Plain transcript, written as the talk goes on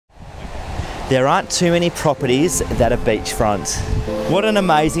There aren't too many properties that are beachfront. What an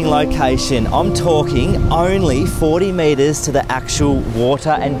amazing location. I'm talking only 40 metres to the actual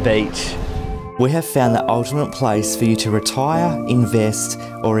water and beach. We have found the ultimate place for you to retire, invest,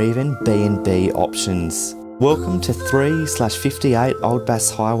 or even B&B options. Welcome to 3/58 Old Bass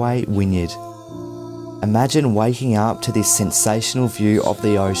Highway, Wynyard. Imagine waking up to this sensational view of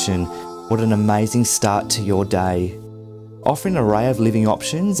the ocean. What an amazing start to your day. Offering an array of living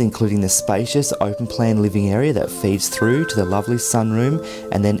options, including the spacious open plan living area that feeds through to the lovely sunroom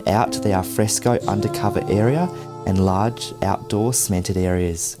and then out to the alfresco undercover area and large outdoor cemented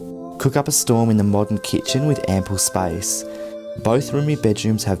areas. Cook up a storm in the modern kitchen with ample space. Both roomy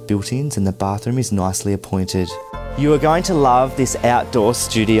bedrooms have built-ins and the bathroom is nicely appointed. You are going to love this outdoor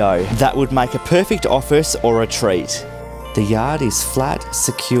studio that would make a perfect office or retreat. The yard is flat,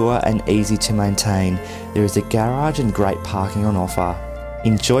 secure and easy to maintain. There is a garage and great parking on offer.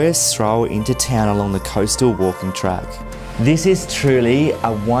 Enjoy a stroll into town along the coastal walking track. This is truly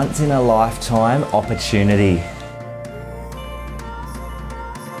a once in a lifetime opportunity.